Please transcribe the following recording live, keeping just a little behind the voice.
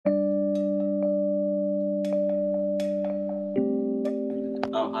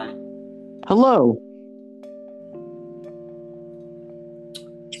Hello.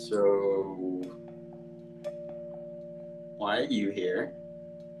 So, why are you here?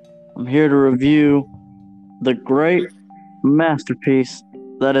 I'm here to review the great masterpiece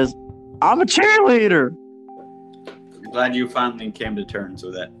that is I'm a Cheerleader. I'm glad you finally came to terms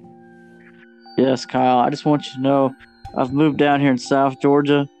with it. Yes, Kyle, I just want you to know I've moved down here in South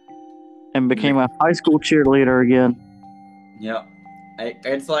Georgia and became a high school cheerleader again. Yep.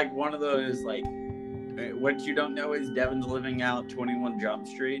 It's like one of those, what you don't know is Devin's living out 21 Jump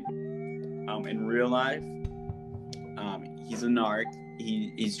Street in real life. He's a narc.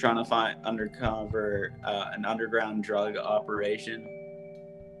 He's trying to undercover an underground drug operation.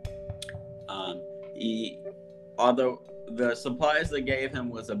 Although the supplies they gave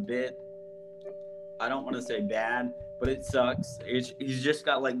him was a bit, I don't want to say bad, but it sucks. He's just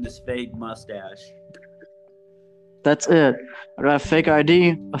got like this fake mustache. That's it. I got a fake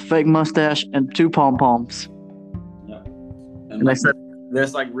ID, a fake mustache, and 2 pom-poms. Yeah. And they said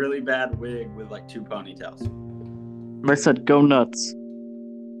this like really bad wig with like 2 ponytails. they said go nuts.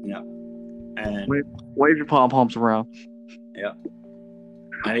 Yeah. And wave your pom-poms around. Yeah.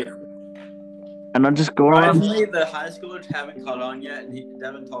 And I just go around. Surprisingly, the high schoolers haven't caught on yet, and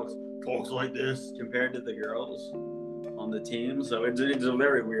Devin talks like this compared to the girls on the team, so it's a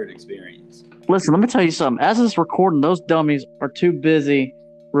very weird experience. Listen, let me tell you something. As it's recording, those dummies are too busy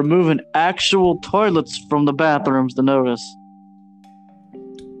removing actual toilets from the bathrooms to notice.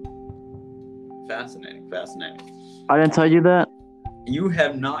 Fascinating. I didn't tell you that? You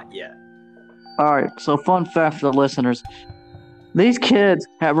have not yet. Alright, so fun fact for the listeners. These kids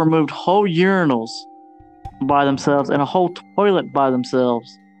have removed whole urinals by themselves and a whole toilet by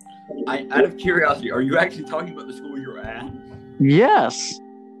themselves. Out of curiosity, are you actually talking about the school you're at? Yes.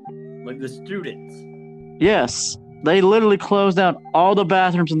 Like the students? Yes. They literally closed down all the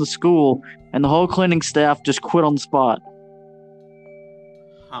bathrooms in the school and the whole cleaning staff just quit on the spot.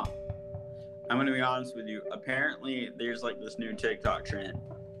 Huh. I'm going to be honest with you. Apparently, there's like this new TikTok trend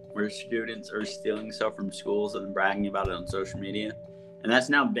where students are stealing stuff from schools and bragging about it on social media. And that's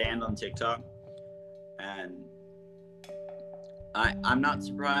now banned on TikTok. And I'm not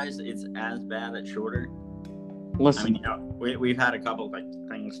surprised it's as bad at Shorter. Listen. I mean, we've had a couple of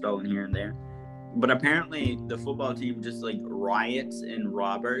things stolen here and there. But apparently the football team just like riots in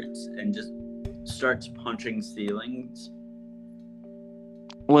Roberts and just starts punching ceilings.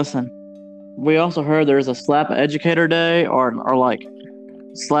 Listen, we also heard there's a slap educator day or like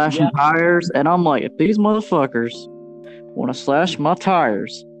slashing tires, and I'm like, if these motherfuckers want to slash my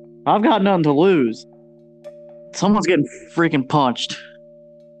tires, I've got nothing to lose. Someone's getting freaking punched.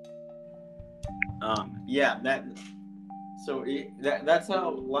 That's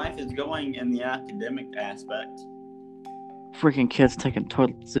how life is going in the academic aspect. Freaking kids taking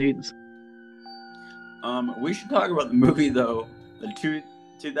toilet seats. We should talk about the movie though, the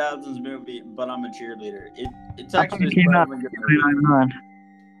 2000s movie, But I'm a Cheerleader. It's actually came out in 1999.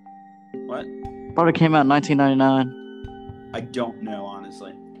 What? I thought it came out in 1999. I don't know,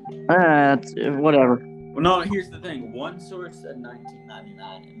 honestly. Whatever. Well, no, here's the thing. One source said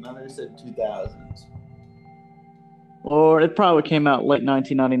 1999, another said 2000s. Or it probably came out late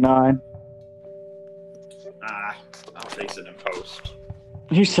 1999. I'll fix it in post.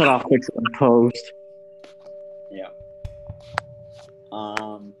 You said I'll fix it in post. Yeah.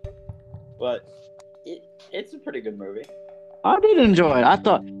 But it's a pretty good movie. I did enjoy it. I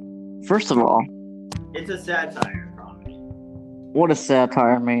thought, first of all, it's a satire comedy. What does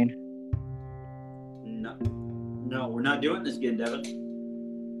satire mean? No, we're not doing this again, Devin.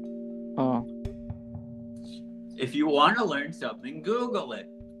 Oh. If you want to learn something, Google it.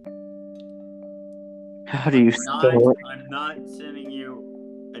 How do you spell it? I'm not sending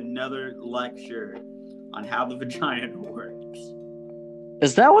you another lecture on how the vagina works.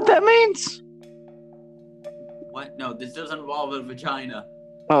 Is that what that means? What? No, this doesn't involve a vagina.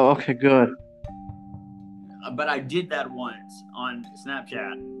 Oh, okay, good. But I did that once on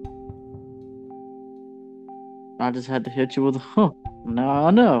Snapchat. I just had to hit you with a now I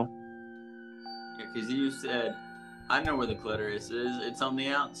know. Yeah, because you said, I know where the clitoris is. It's on the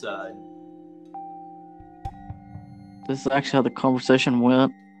outside. This is actually how the conversation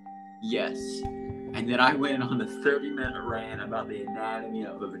went. Yes. And then I went on a 30-minute rant about the anatomy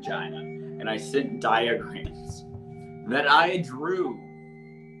of a vagina. And I sent diagrams that I drew.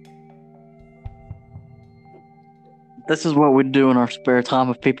 This is what we do in our spare time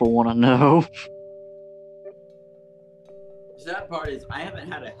if people want to know. The sad part is I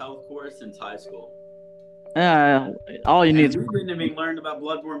haven't had a health course since high school. All you need is... We didn't even learn about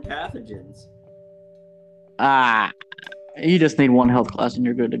bloodborne pathogens. You just need one health class and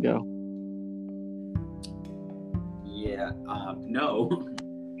you're good to go. No.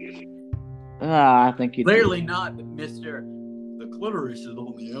 I think you Clearly not, Mister. The clitoris is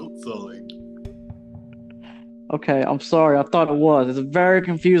on the outside. Okay, I'm sorry. I thought it was. It's a very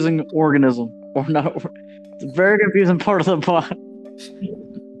confusing organism. Or no, it's a very confusing part of the body.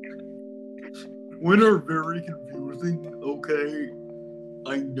 Women are very confusing, okay?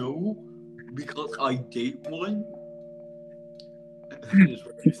 I know because I date one. Just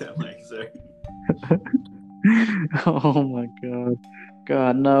what you sound like, sir. Oh my god.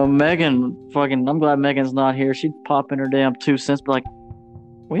 God, no. Megan, fucking, I'm glad Megan's not here. She'd pop in her damn 2 cents, be like,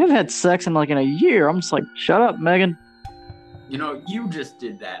 we haven't had sex in like in a year. I'm just like, shut up, Megan. You know, you just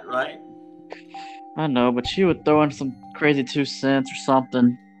did that, right? I know, but she would throw in some crazy 2 cents or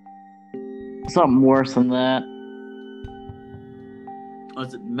something. Something worse than that.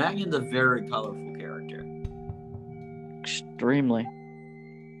 Listen, Megan's a very colorful character. Extremely.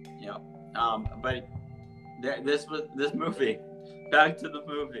 Yeah. But this movie. Back to the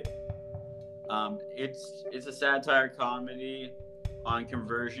movie. It's a satire comedy on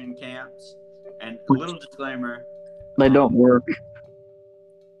conversion camps, and a little disclaimer: They don't work.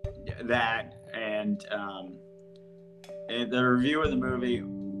 That and the review of the movie,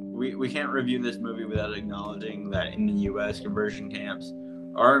 we can't review this movie without acknowledging that in the U.S. conversion camps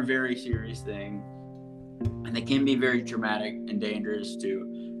are a very serious thing, and they can be very traumatic and dangerous to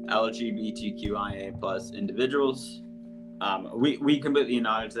LGBTQIA plus individuals. We completely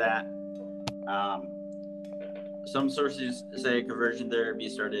acknowledge that. Some sources say conversion therapy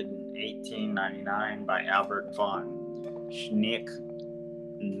started in 1899 by Albert von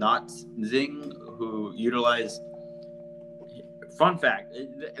Schnick-Notzing, who utilized. Fun fact: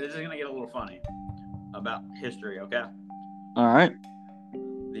 this is gonna get a little funny about history. Okay. All right.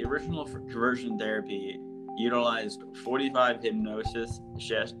 The original conversion therapy utilized 45 hypnosis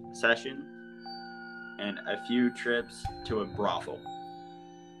sessions and a few trips to a brothel.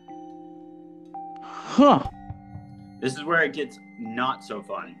 Huh. This is where it gets not so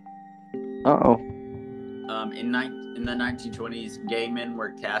funny. Uh-oh. In the 1920s, gay men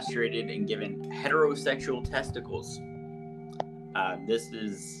were castrated and given heterosexual testicles. This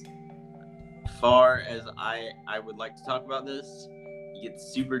is far as I would like to talk about this. You get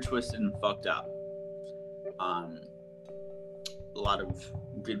super twisted and fucked up. A lot of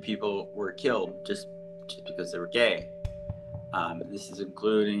good people were killed just because they were gay. This is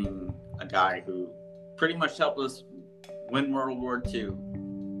including a guy who pretty much helped us win World War II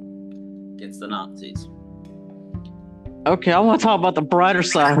against the Nazis. Okay, I want to talk about the brighter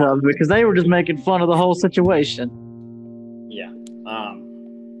side of it because they were just making fun of the whole situation. Yeah.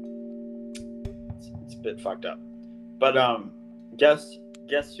 It's a bit fucked up. But guess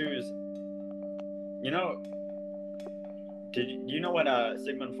who's do you know what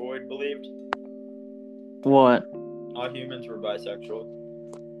Sigmund Freud believed? What? All humans were bisexual.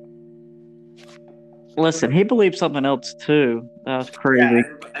 Listen, he believed something else too. That was crazy. Yeah,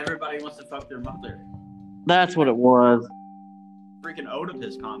 everybody wants to fuck their mother. That's what it was. Freaking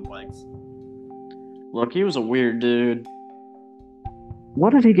Oedipus complex. Look, he was a weird dude.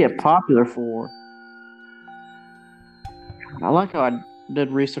 What did he get popular for? I like how I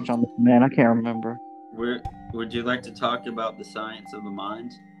did research on this man. I can't remember. Would you like to talk about the science of the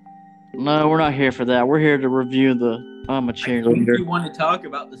mind? No, we're not here for that. We're here to review the I'm A I think Cheerleader. you want to talk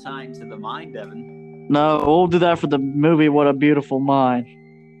about the science of the mind, Devin. No, we'll do that for the movie What a Beautiful Mind.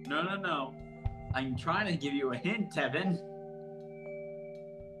 No. I'm trying to give you a hint, Devin.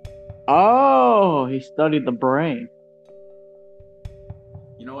 Oh, he studied the brain.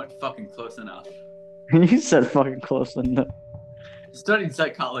 You know what? Fucking close enough. You said fucking close enough. Studied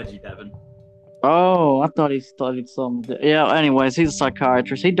psychology, Devin. Oh, I thought he studied something. Yeah, anyways, he's a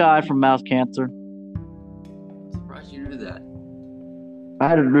psychiatrist. He died from mouth cancer. I'm surprised you knew that. I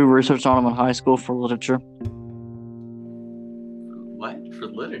had to do research on him in high school for literature. What? For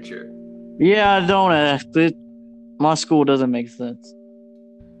literature? Yeah, don't ask. My school doesn't make sense.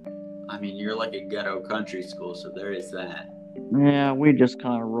 I mean, you're like a ghetto country school, so there is that. Yeah, we just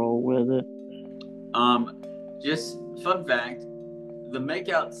kind of roll with it. Just fun fact, the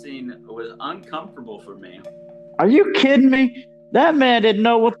makeout scene was uncomfortable for me. Are you kidding me? That man didn't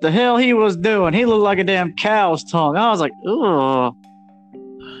know what the hell he was doing. He looked like a damn cow's tongue. I was like, ugh.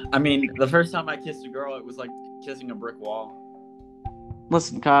 I mean, the first time I kissed a girl, it was like kissing a brick wall.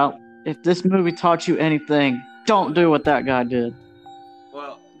 Listen, Kyle, if this movie taught you anything, don't do what that guy did.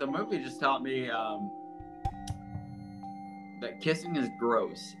 Well, the movie just taught me that kissing is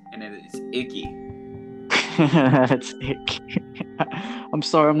gross and it is icky. It's icky. I'm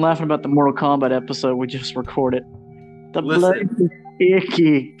sorry, I'm laughing about the Mortal Kombat episode we just recorded. The blood is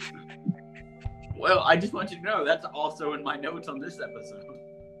icky. Well, I just want you to know that's also in my notes on this episode.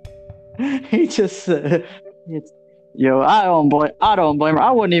 He just said, "It's yo." I don't blame her.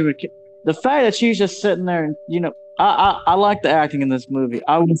 I wouldn't even. The fact that she's just sitting there, and I like the acting in this movie.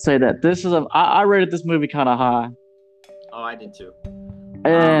 I would say that this is I rated this movie kind of high, Oh, I did too.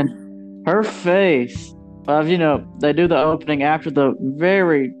 and her face of they do the opening after the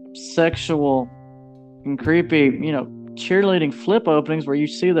very sexual and creepy cheerleading flip openings where you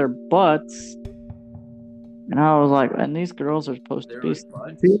see their butts, and I was like, and these girls are supposed to be.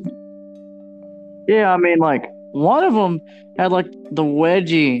 Yeah, I mean, like one of them had like the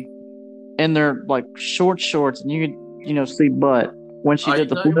wedgie in their like short shorts, and you could see butt when she did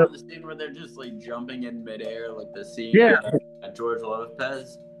the talking flip. about the scene where they're just like jumping in midair, like the scene at George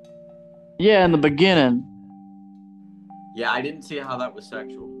Lopez? Yeah, in the beginning. Yeah, I didn't see how that was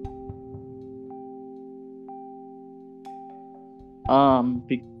sexual.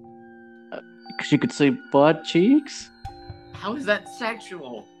 Because you could see butt cheeks. How is that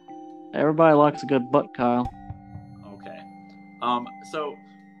sexual? Everybody likes a good butt, Kyle. Okay. So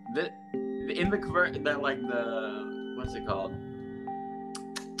in the convert that like the what's it called?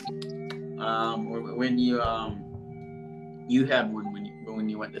 When you had one when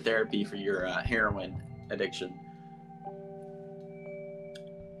you went to therapy for your heroin addiction.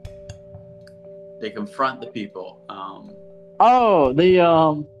 They confront the people.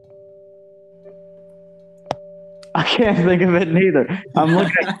 I can't think of it neither. I'm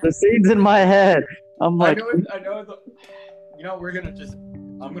looking at the scenes in my head. I'm like, I know. I'm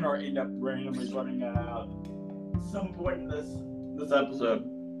gonna end up randomly running that out at some point in this episode.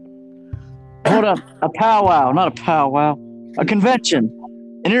 Hold up, a powwow, not a powwow, a convention,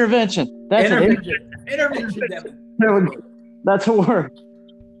 an intervention. That's Intervention, Devin. There we go. That's a word.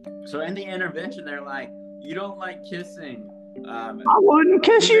 So in the intervention, they're like, "You don't like kissing." I wouldn't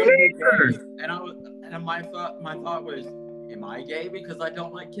kiss you either. And my thought was, am I gay because I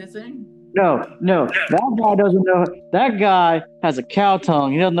don't like kissing? No, that guy doesn't know. That guy has a cow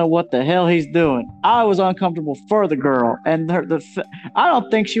tongue. He doesn't know what the hell he's doing. I was uncomfortable for the girl, and I don't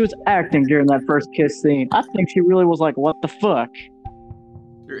think she was acting during that first kiss scene. I think she really was like, "What the fuck?"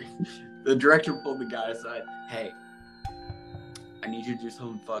 The director pulled the guy aside. Hey, I need you to do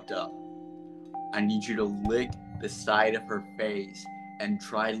something fucked up. I need you to lick the side of her face and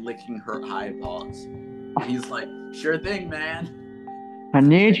try licking her eyeballs. And he's like, "Sure thing, man." I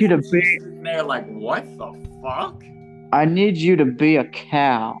need you to be. They're like, "What the fuck?" I need you to be a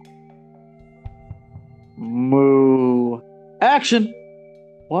cow. Moo. Action.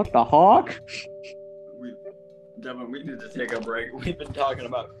 What the hawk? Devin, we need to take a break. We've been talking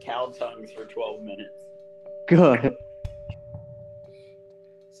about cow tongues for 12 minutes. Good.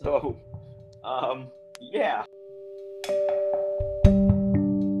 So, yeah.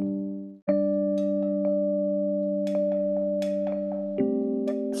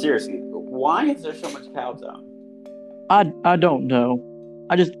 Seriously, why is there so much cow tongue? I don't know.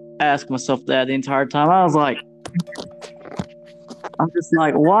 I just asked myself that the entire time. I'm just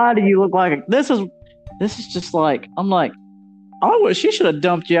like, why do you look like this is just like, I'm like, oh, she should have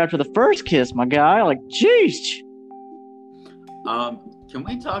dumped you after the first kiss, my guy. Like, jeez. Can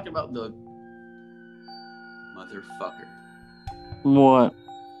we talk about the motherfucker? What?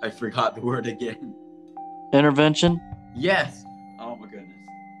 I forgot the word again. Intervention? Yes. Oh my goodness.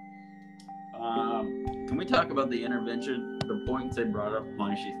 Can we talk about the intervention? The points they brought up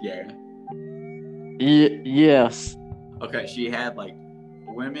why she's gay. Yes. Okay, she had like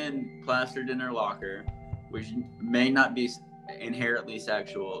women plastered in her locker, which may not be inherently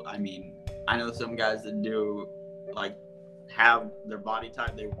sexual. I mean, I know some guys that do like have their body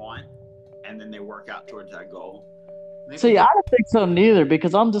type they want, and then they work out towards that goal. See, I don't think so neither,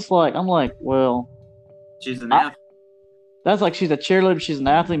 because I'm like, well, she's an athlete. That's like she's a cheerleader. She's an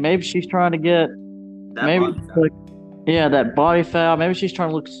athlete. Maybe she's trying to get that body fat. Maybe she's trying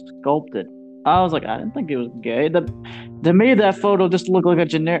to look sculpted. I was like, I didn't think it was gay. To me, that photo just looked like a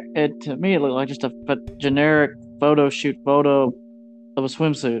generic. To me, it looked like just a generic photo shoot photo of a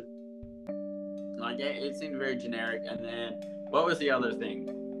swimsuit. Like it seemed very generic. And then what was the other thing?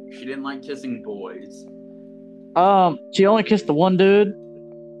 She didn't like kissing boys. She only kissed the one dude.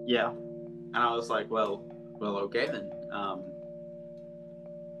 Yeah, and I was like, well, okay then. I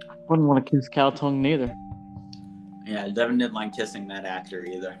wouldn't want to kiss cow tongue neither. Yeah, Devin didn't like kissing that actor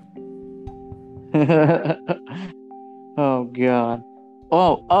either. Oh god.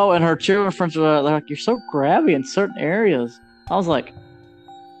 Oh, and her cheerleader friends were like, "You're so grabby in certain areas." I was like,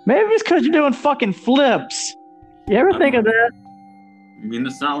 maybe it's because you're doing fucking flips. You ever think of that? I mean,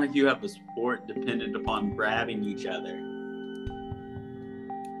 it's not like you have a sport dependent upon grabbing each other.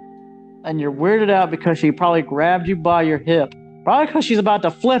 and you're weirded out because she probably grabbed you by your hip. Probably because she's about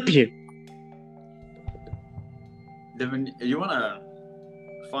to flip you. Devin, you want a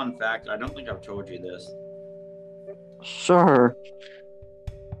fun fact? I don't think I've told you this. Sure.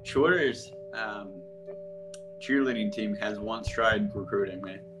 Shorter's cheerleading team has once tried recruiting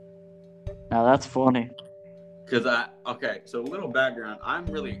me. Now that's funny. So a little background. I'm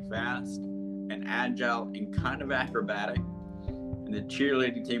really fast and agile and kind of acrobatic. And the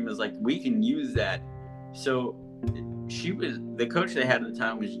cheerleading team was like, we can use that. So the coach they had at the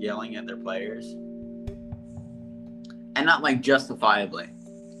time was yelling at their players. And not like justifiably.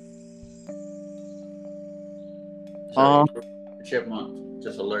 So a chipmunk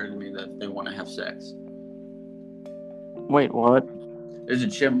just alerted me that they want to have sex. Wait, what? There's a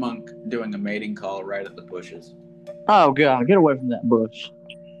chipmunk doing a mating call right at the bushes. Oh god, get away from that bush.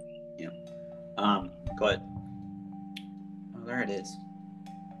 Yeah. But there it is.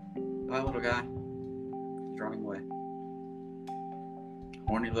 Bye, little guy. He's running away.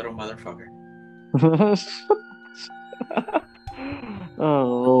 Horny little motherfucker.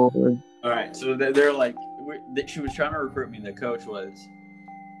 Oh Lord. All right, so they're like, she was trying to recruit me. The coach was,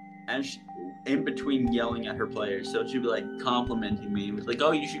 and in between yelling at her players, so she'd be like complimenting me and was like,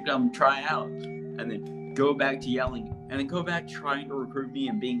 "Oh, you should come try out," and then go back to yelling, and then go back trying to recruit me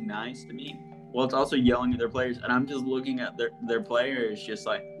and being nice to me. Well, it's also yelling at their players, and I'm just looking at their players, just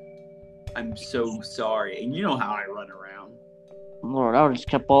like, I'm so sorry, and you know how I run around. Lord, I would just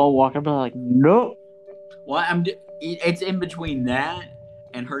kept on walking, but like, nope. Well, it's in between that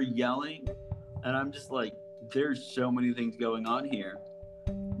and her yelling, and I'm just like, there's so many things going on here.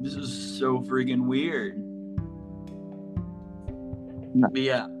 This is so freaking weird. No. But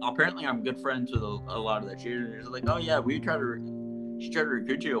yeah, apparently I'm good friends with a lot of the cheerleaders. Like, oh yeah, she tried to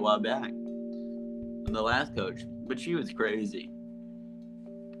recruit you a while back. And the last coach, but she was crazy.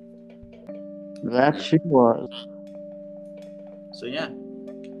 That she was. So yeah,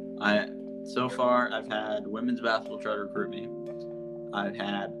 so far I've had women's basketball try to recruit me. I've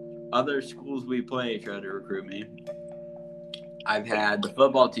had other schools we play try to recruit me. I've had the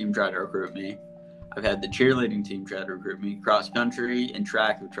football team try to recruit me. I've had the cheerleading team try to recruit me. Cross country and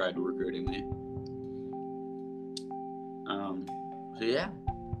track have tried to recruiting me. So yeah,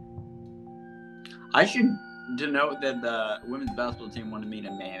 I should denote that the women's basketball team wanted me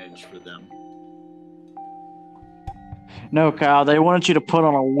to manage for them. No, Kyle, they wanted you to put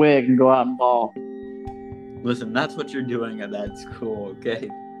on a wig and go out and ball. Listen, that's what you're doing at that school, okay?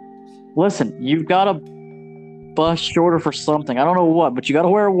 Listen, you've got to bust shorter for something. I don't know what, but you got to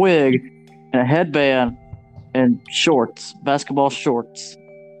wear a wig and a headband and shorts, basketball shorts.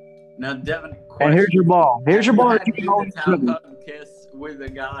 Now, Devin, and here's your ball. Here's your ball. You can hug kiss with a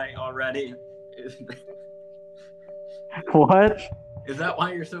guy already. What? Is that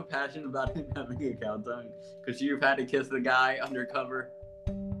why you're so passionate about him having a cow tongue? Because you've had to kiss the guy undercover?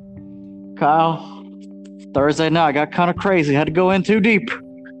 Kyle, Thursday night I got kind of crazy. Had to go in too deep. I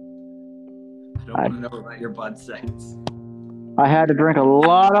don't want to know about your butt sex. I had to drink a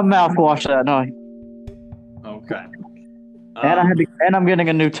lot of mouthwash that night. Okay. And I'm getting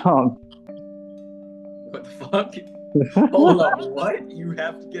a new tongue. What the fuck? Hold on, what? You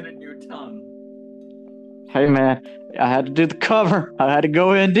have to get a new tongue. Hey man, I had to do the cover. I had to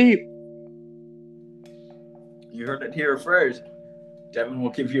go in deep. You heard it here first. Devin will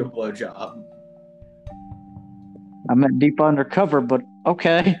give you a blowjob. I meant deep undercover, but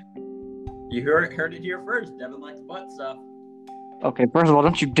okay. You heard it here first. Devin likes butt stuff. Okay, first of all,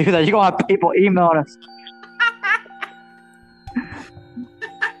 don't you do that. You're going to have people emailing us.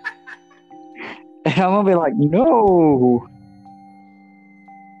 And I'm going to be like, no.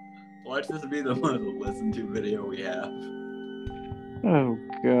 Watch this be the most listened to video we have. Oh,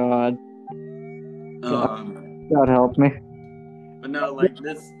 God. God help me. But no, like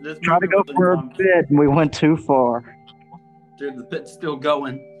this try to go for a bit and we went too far. Dude, the pit's still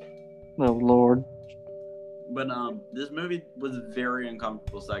going. Oh, Lord. But this movie was very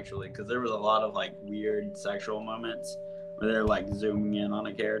uncomfortable sexually because there was a lot of like weird sexual moments where they're like zooming in on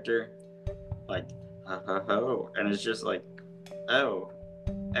a character, like and it's just like, oh,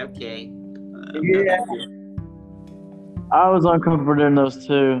 okay. Yeah, I was uncomfortable in those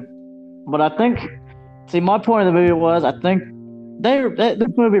too, but I think, see, my point of the movie was I think this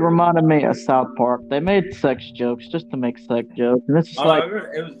movie reminded me of South Park. They made sex jokes just to make sex jokes, and it's just like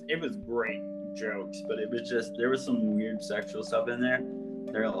it was great jokes, but it was just there was some weird sexual stuff in there.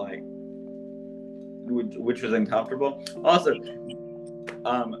 They're like, which was uncomfortable. Also,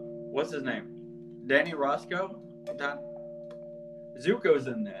 what's his name? Danny Roscoe. Zuko's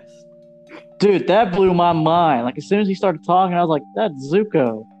in this. Dude, that blew my mind. Like as soon as he started talking, I was like, "That's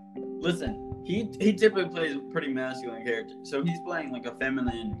Zuko." Listen, he typically plays a pretty masculine character, so he's playing like a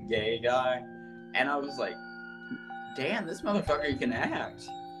feminine gay guy, and I was like, damn, this motherfucker can act.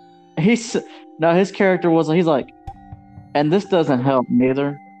 His character wasn't. He's like, and this doesn't help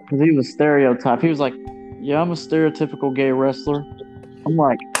neither because he was stereotyped. He was like, yeah, I'm a stereotypical gay wrestler. I'm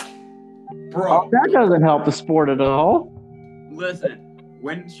like, bro, that doesn't help the sport at all. Listen,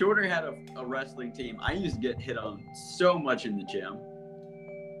 when Shorter had a wrestling team, I used to get hit on so much in the gym.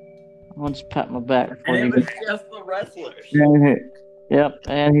 I'll just pat my back. And it was just the wrestlers. Yep,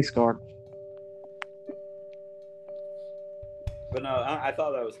 and he scored. But no, I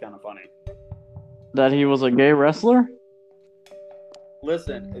thought that was kind of funny. That he was a gay wrestler?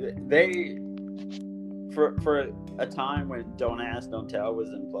 Listen, they for a time when Don't Ask, Don't Tell was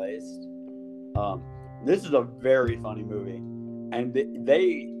in place, this is a very funny movie. And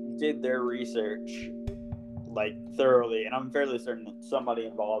they did their research like thoroughly, and I'm fairly certain that somebody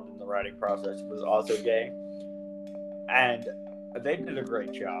involved in the writing process was also gay. And they did a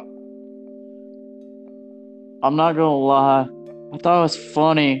great job. I'm not gonna lie. I thought it was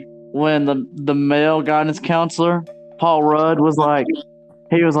funny when the male guidance counselor, Paul Rudd, was like,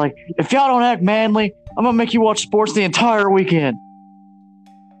 if y'all don't act manly, I'm gonna make you watch sports the entire weekend.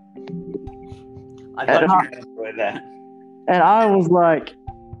 I thought you were gonna enjoy that. And I was like,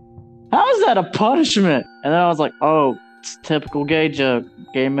 how is that a punishment? And then I was like, oh, it's a typical gay joke.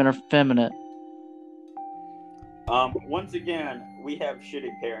 Gay men are feminine. Once again, we have shitty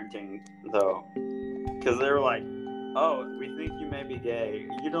parenting though, because they were like, oh, we think you may be gay.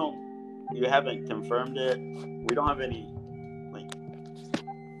 You haven't confirmed it. We don't have any like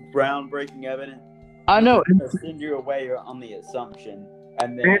groundbreaking evidence. I know. We're gonna send you away on the assumption,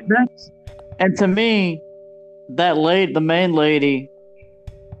 and then and to me, the main lady,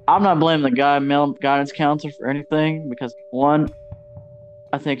 I'm not blaming the male guidance counselor for anything because one,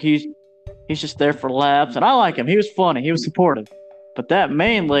 I think he's just there for laughs, and I like him. He was funny. He was supportive. But that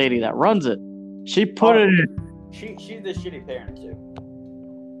main lady that runs it, she put it in. She's the shitty parent too.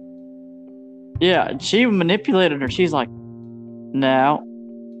 Yeah, she manipulated her. She's like, now,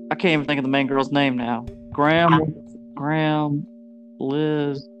 I can't even think of the main girl's name now. Graham,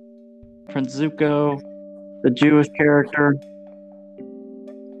 Liz, Prince Zuko, the Jewish character,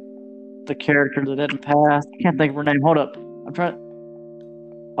 the character that didn't pass. I can't think of her name. Hold up. I'm trying.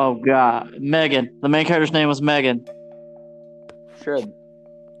 Oh, God. Megan. The main character's name was Megan. Sure.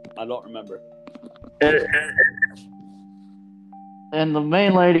 I don't remember. And the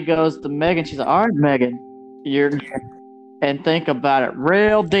main lady goes to Megan. She's like, all right, Megan, and think about it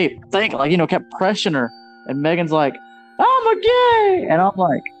real deep. Think, kept pressuring her. And Megan's like, I'm a gay. And I'm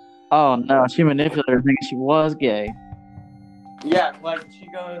like, oh, no. She manipulated her thinking she was gay. Yeah, like she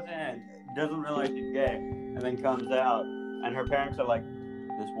goes in, doesn't realize she's gay, and then comes out, and her parents are like,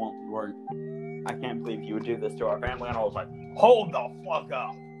 this won't work. I can't believe you would do this to our family. And I was like, hold the fuck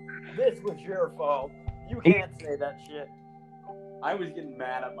up. This was your fault. You can't say that shit. I was getting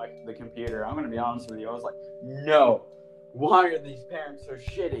mad at the computer. I'm going to be honest with you. I was like, no. Why are these parents so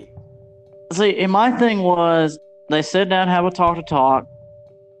shitty? See, and my thing was, they sit down, have a talk.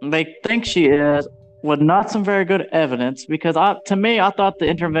 They think she is, with not some very good evidence, because to me, I thought the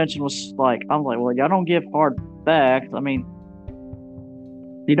intervention was like, I'm like, well, y'all don't give hard facts. I mean,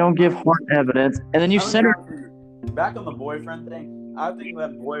 you don't give hard evidence, and then you send her. Back on the boyfriend thing, I think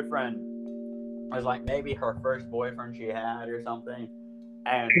that boyfriend was like maybe her first boyfriend she had or something,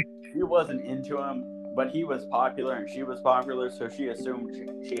 and she wasn't into him, but he was popular and she was popular, so she assumed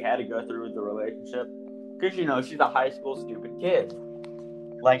she had to go through with the relationship because she's a high school stupid kid,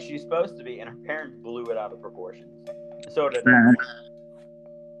 like she's supposed to be, and her parents blew it out of proportions. So did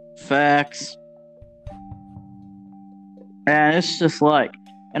facts, and it's just like,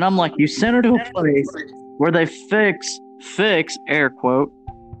 and I'm like, you sent her to a place where they fix air quote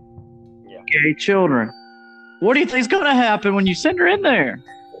gay children. What do you think's gonna happen when you send her in there?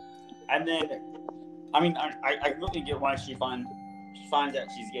 And then, I mean, I really get why she finds out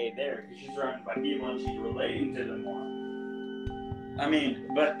she's gay there, because she's surrounded by people and she's relating to them more. I mean,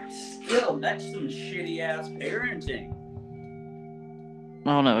 but still, that's some shitty ass parenting.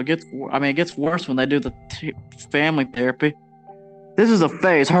 I don't know. It gets worse when they do the family therapy. This is a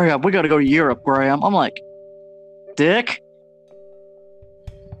phase. Hurry up. We got to go to Europe, Graham. I'm like, dick.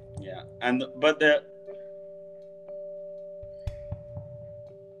 Yeah, but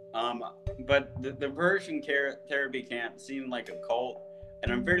the Persian therapy camp seemed like a cult,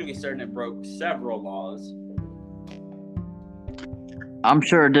 and I'm fairly certain it broke several laws. I'm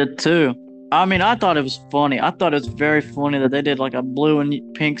sure it did too. I mean, I thought it was funny. I thought it was very funny that they did like a blue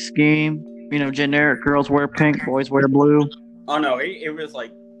and pink scheme. Generic girls wear pink, boys wear blue. Oh no, it was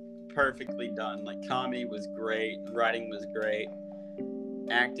like perfectly done. Like, comedy was great, writing was great,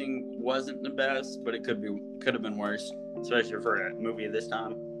 acting wasn't the best, but it could have been worse, especially for a movie of this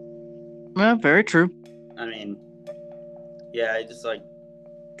time. Yeah, very true. I mean, yeah, it's just like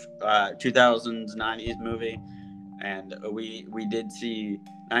 2000s, 90s movie, and we did see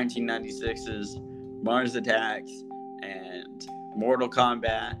 1996's Mars Attacks and Mortal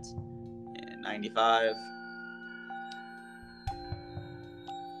Kombat in 95.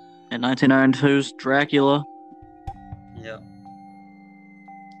 And 1992's Dracula. Yeah.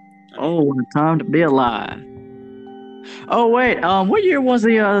 Oh, what a time to be alive. Oh, wait. What year was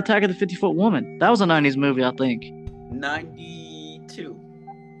the Attack of the 50-Foot Woman? That was a 90s movie, I think. 92.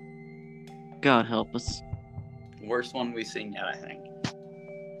 God help us. Worst one we've seen yet, I think.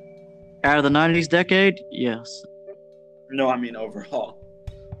 Out of the 90s decade? Yes. No, I mean overall.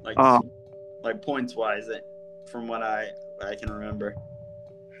 Like, like points wise, from what I can remember.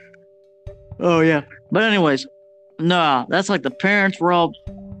 Oh, yeah. But anyways, nah, that's like the parents were all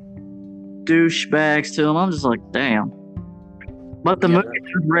douchebags to them. I'm just like, damn. But the movie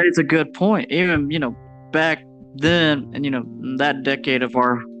does raise a good point. Even, back then, and, that decade of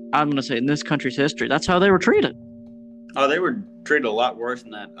I'm going to say in this country's history, that's how they were treated. Oh, they were treated a lot worse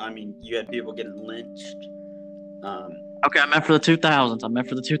than that. I mean, you had people getting lynched. Okay, I meant for the 2000s.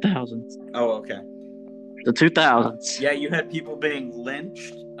 Oh, okay. The 2000s. Yeah, you had people being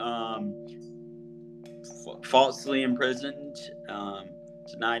lynched, falsely imprisoned,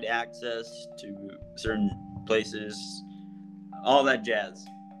 denied access to certain places, all that jazz.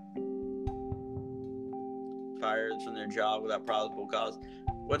 Fired from their job without probable cause.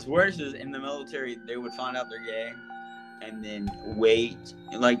 What's worse is in the military, they would find out they're gay and then wait,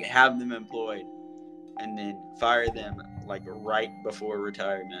 like have them employed and then fire them like right before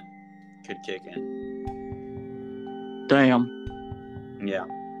retirement could kick in. Damn. Yeah.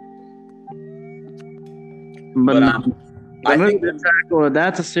 But I think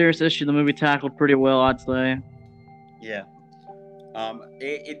that's a serious issue. The movie tackled pretty well, I'd say. Yeah.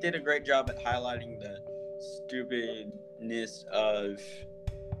 It did a great job at highlighting the stupidness of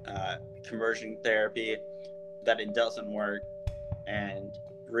conversion therapy, that it doesn't work, and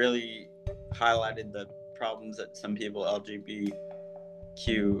really highlighted the problems that some people,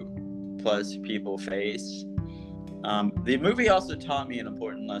 LGBTQ plus people, face. The movie also taught me an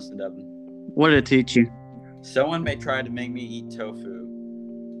important lesson, Devin. What did it teach you? Someone may try to make me eat tofu.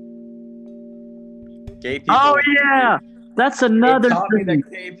 Gay people. Oh yeah, that's another. It taught me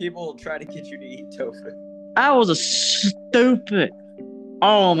that gay people will try to get you to eat tofu. I was a stupid.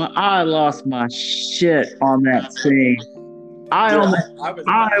 Oh my! I lost my shit on that scene. I was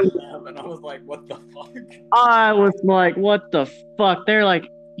like, what the fuck? I was like, what the fuck? They're like,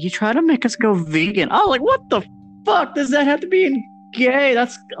 you try to make us go vegan. I was like, what the fuck does that have to be in gay?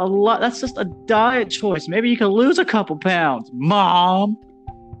 That's a lot. That's just a diet choice. Maybe you could lose a couple pounds, Mom.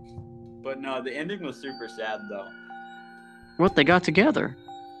 But no, the ending was super sad though. What, they got together?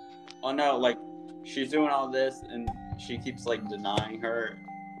 Oh no, like she's doing all this and she keeps like denying her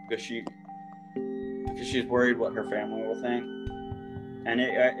because she's worried what her family will think. And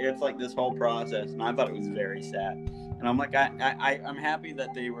it's like this whole process, and I thought it was very sad. And I'm like, I'm happy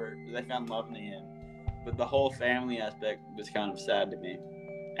that they found love in the end, but the whole family aspect was kind of sad to me.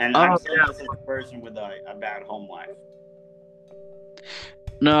 And I'm saying this as a person with a bad home life.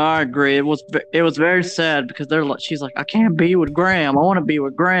 No, I agree. It was very sad because she's like, I can't be with Graham. I want to be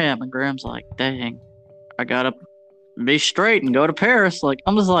with Graham, and Graham's like, dang, I gotta be straight and go to Paris. Like,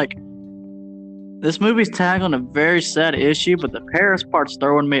 I'm just like, this movie's tackling a very sad issue, but the Paris part's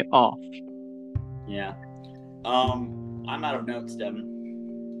throwing me off. Yeah. I'm out of notes,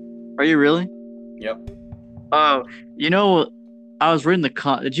 Devin. Are you really? Yep. Oh, I was reading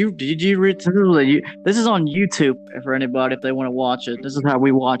did you read this is on YouTube for anybody if they want to watch it. This is how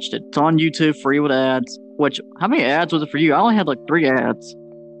we watched it. It's on YouTube, free with ads. How many ads was it for you? I only had like 3 ads.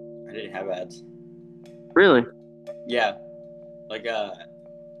 I didn't have ads. Really? Yeah. Like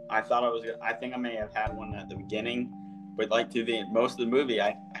I think I may have had one at the beginning, but like through most of the movie,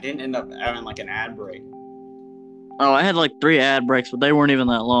 I didn't end up having like an ad break. Oh, I had like 3 ad breaks, but they weren't even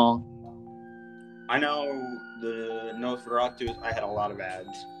that long. I know the Nosferatu, I had a lot of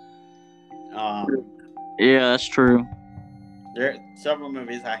ads. Yeah, that's true. There several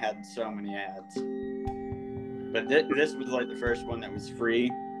movies I had so many ads, but this was like the first one that was free,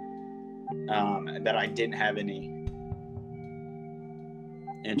 that I didn't have any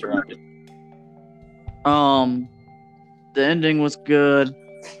interrupted. The ending was good.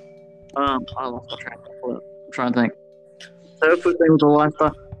 I lost my track of thought. I'm trying to think. The thing was the last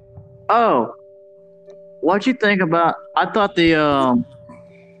thought. Oh, what'd you think about? I thought the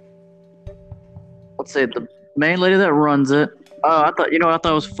let's say the main lady that runs it. I thought, what I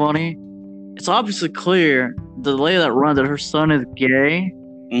thought was funny. It's obviously clear the lady that runs it, her son is gay.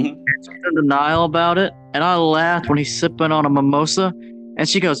 Mm-hmm. She's in denial about it, and I laughed when he's sipping on a mimosa, and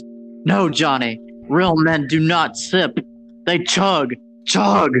she goes, "No, Johnny, real men do not sip; they chug,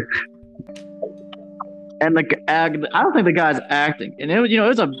 chug." And I don't think the guy's acting, and it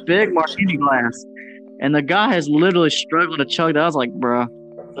was a big martini glass, and the guy is literally struggling to chug that. I was like, bruh,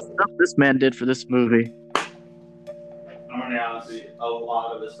 the stuff this man did for this movie. I'm gonna be honest with you, a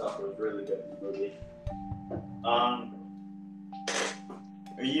lot of this stuff was really good in the movie.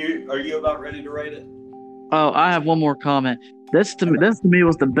 Are you about ready to rate it? Oh, I have one more comment. This to me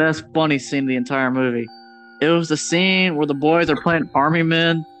was the best funny scene of the entire movie. It was the scene where the boys are playing army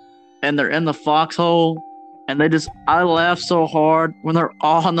men and they're in the foxhole, and I laughed so hard when they're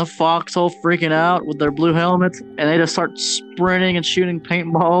all in the foxhole freaking out with their blue helmets, and they just start sprinting and shooting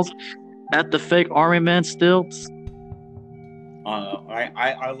paintballs at the fake army men stilts.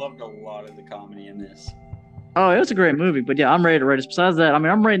 I loved a lot of the comedy in this. Oh, it was a great movie, but yeah, I'm ready to rate it. Besides that, I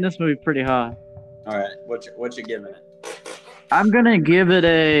mean, I'm rating this movie pretty high. All right, what you giving it? I'm gonna give it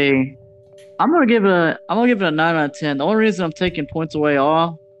a 9 out of 10. The only reason I'm taking points away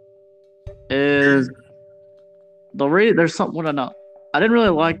off is there's something what I know. I didn't really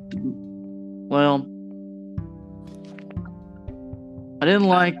like. I didn't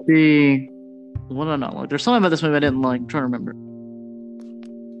like the. What do I not like? There's something about this movie I didn't like. I'm trying to remember.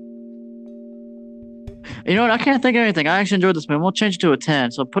 You know what? I can't think of anything. I actually enjoyed this movie. We'll change it to a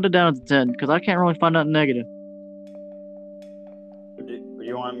 10. So put it down to 10 because I can't really find nothing negative. Do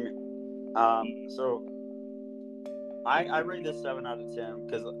you want me? So I rate this 7 out of 10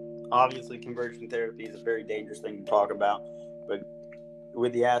 because obviously conversion therapy is a very dangerous thing to talk about, but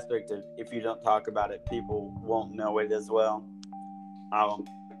with the aspect of if you don't talk about it, people won't know it as well.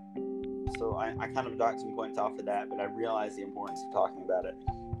 So I kind of docked some points off of that, but I realized the importance of talking about it.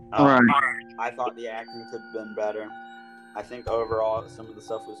 Right. I thought the acting could have been better. I think overall some of the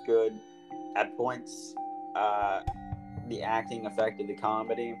stuff was good. At points, the acting affected the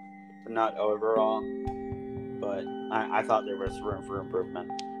comedy, but not overall. But I thought there was room for improvement.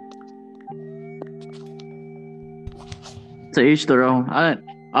 To each their own. I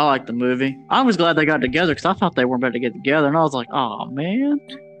like the movie. I was glad they got together because I thought they weren't about to get together, and I was like, oh man.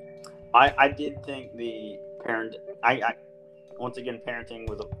 I did think the parent. I once again, parenting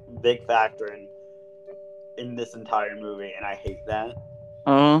was a big factor in this entire movie, and I hate that.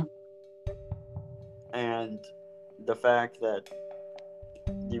 And the fact that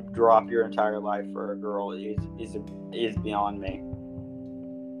you drop your entire life for a girl is beyond me.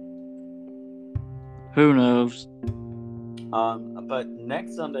 Who knows? But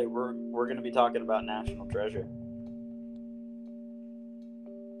next Sunday we're going to be talking about National Treasure.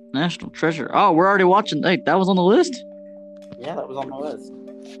 National Treasure. Oh, we're already watching. Hey, that was on the list? Yeah, that was on the list.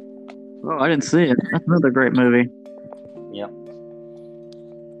 Oh, I didn't see it. That's another great movie. Yep.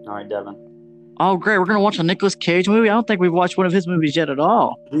 All right, Devin. Oh, great. We're going to watch a Nicolas Cage movie? I don't think we've watched one of his movies yet at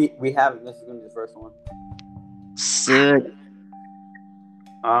all. We haven't. This is going to be the first one. Sick.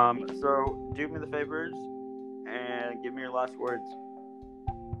 So do me the favors and give me your last words.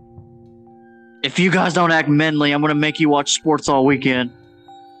 If you guys don't act manly, I'm going to make you watch sports all weekend.